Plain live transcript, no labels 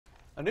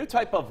A new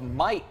type of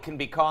mite can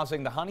be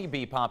causing the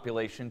honeybee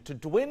population to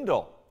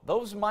dwindle.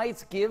 Those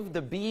mites give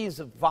the bees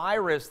a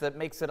virus that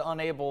makes them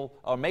unable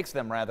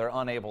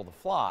to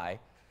fly,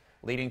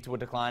 leading to a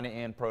decline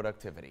in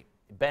productivity.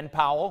 Ben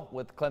Powell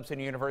with Clemson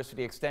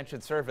University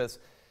Extension Service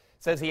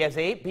says he has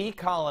 8 bee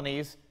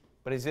colonies,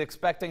 but he's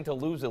expecting to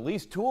lose at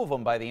least 2 of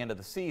them by the end of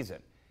the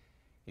season.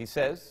 He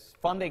says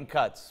funding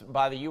cuts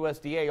by the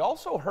USDA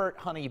also hurt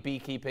honey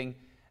beekeeping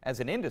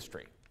as an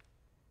industry.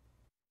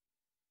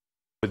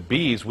 With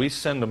bees, we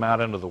send them out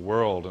into the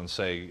world and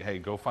say, hey,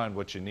 go find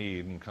what you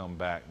need and come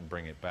back and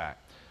bring it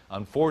back.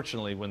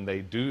 Unfortunately, when they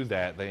do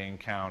that, they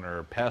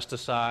encounter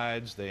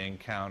pesticides, they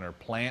encounter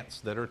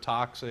plants that are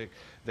toxic,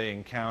 they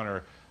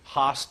encounter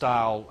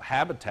hostile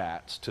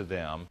habitats to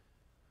them.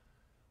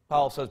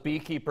 Powell says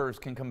beekeepers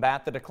can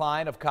combat the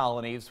decline of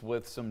colonies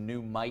with some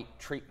new mite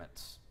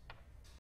treatments.